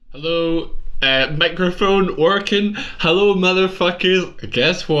Hello, microphone working. Hello, motherfuckers.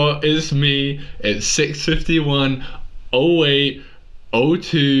 Guess what? It's me. It's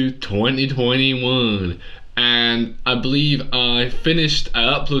 6:51:08:02:2021, and I believe I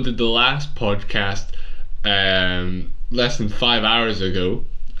uploaded the last podcast less than 5 hours ago,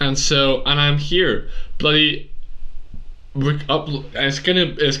 and I'm here, bloody. It's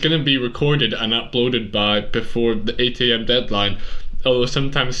gonna be recorded and uploaded by before the 8 a.m. deadline. Although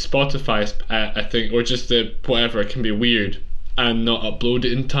sometimes Spotify, I think, or just the whatever, it can be weird and not upload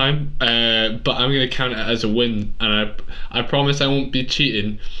it in time. But I'm gonna count it as a win, and I promise I won't be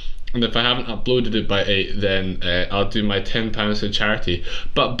cheating. And if I haven't uploaded it by 8, then I'll do my £10 to charity.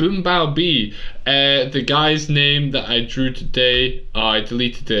 But Boom Bao B, the guy's name that I drew today, I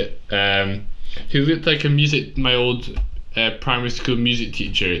deleted it. He looked like my old primary school music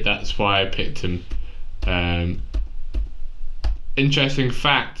teacher. That's why I picked him. Interesting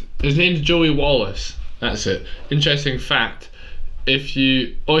fact, his name's Joey Wallace. That's it. Interesting fact, it's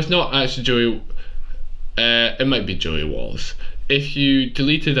not actually Joey, it might be Joey Wallace. If you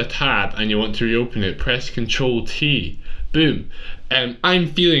deleted a tab and you want to reopen it, press Control T. Boom. I'm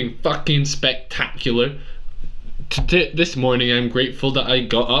feeling fucking spectacular. This morning I'm grateful that I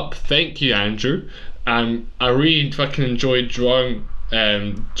got up. Thank you, Andrew. I really fucking enjoyed drawing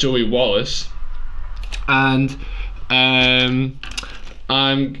Joey Wallace, and I'm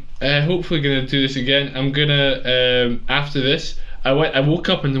hopefully gonna do this again. I'm gonna after this, I woke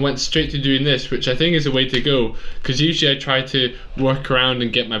up and went straight to doing this, which I think is the way to go, because usually I try to work around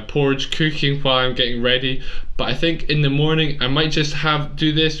and get my porridge cooking while I'm getting ready. But I think in the morning I might just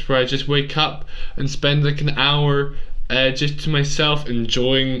do this, where I just wake up and spend like an hour just to myself,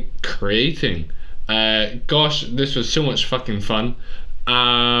 enjoying creating. Gosh, this was so much fucking fun.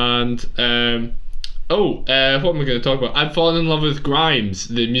 And what am I going to talk about? I've fallen in love with Grimes,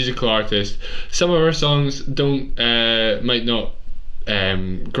 the musical artist. Some of her songs might not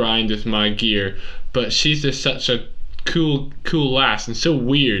grind with my gear, but she's just such a cool lass and so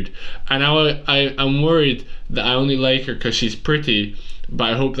weird. And I'm worried that I only like her because she's pretty, but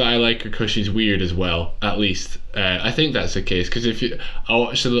I hope that I like her because she's weird as well. At least I think that's the case, because I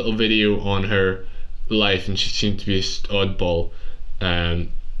watched a little video on her life and she seemed to be an oddball.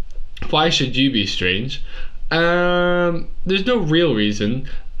 Why should you be strange? There's no real reason,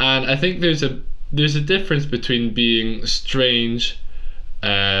 and I think there's a difference between being strange,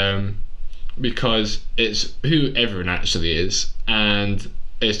 because it's who everyone actually is, and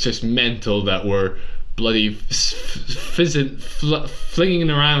it's just mental that we're bloody flinging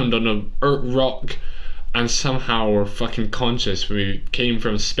around on a rock, and somehow we're fucking conscious. We came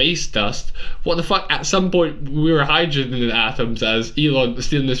from space dust. What the fuck? At some point we were hydrogen atoms, as Elon,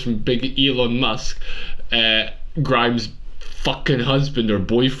 stealing this from big Elon Musk, Grimes' fucking husband or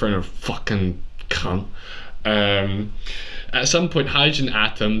boyfriend or fucking cunt. At some point hydrogen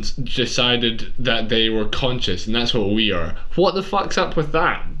atoms decided that they were conscious, and that's what we are. What the fuck's up with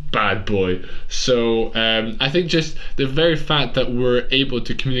that, bad boy? So I think just the very fact that we're able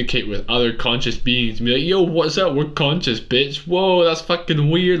to communicate with other conscious beings and be like, yo, what's up, we're conscious, bitch, whoa, that's fucking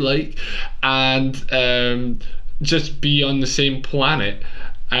weird, like, and just be on the same planet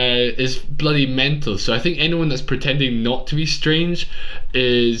is bloody mental. So I think anyone that's pretending not to be strange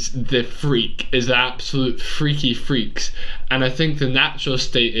is the absolute freaky freaks, and I think the natural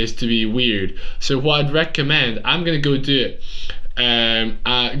state is to be weird. So what I'd recommend, I'm gonna go do it.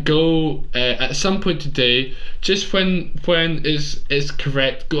 Go at some point today, just when is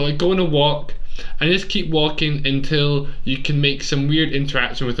correct, go on a walk and just keep walking until you can make some weird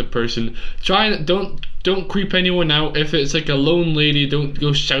interaction with a person. Try and don't creep anyone out. If it's like a lone lady, don't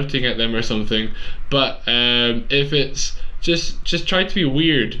go shouting at them or something, but if it's just try to be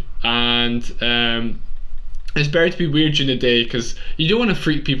weird. And it's better to be weird during the day, because you don't want to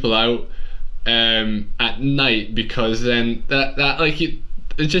freak people out at night, because then that like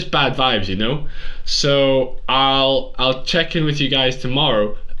it's just bad vibes, you know. So I'll check in with you guys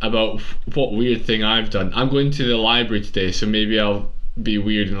tomorrow about what weird thing I've done. I'm going to the library today, so maybe I'll be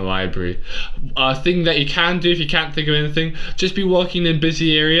weird in the library. A thing that you can do if you can't think of anything, just be walking in a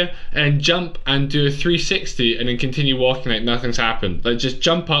busy area and jump and do a 360 and then continue walking like nothing's happened. Like, just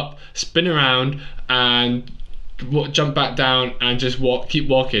jump up, spin around, and jump back down and just keep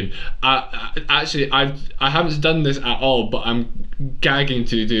walking. I haven't done this at all, but I'm gagging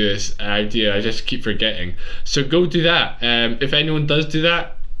to do this idea. I just keep forgetting. So go do that. If anyone does do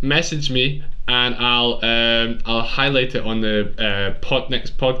that, message me and I'll highlight it on the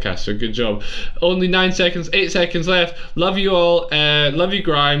next podcast. So good job. Only 8 seconds left. Love you all. Love you,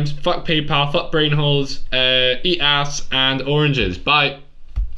 Grimes. Fuck PayPal. Fuck brain holes. Eat ass and oranges. Bye.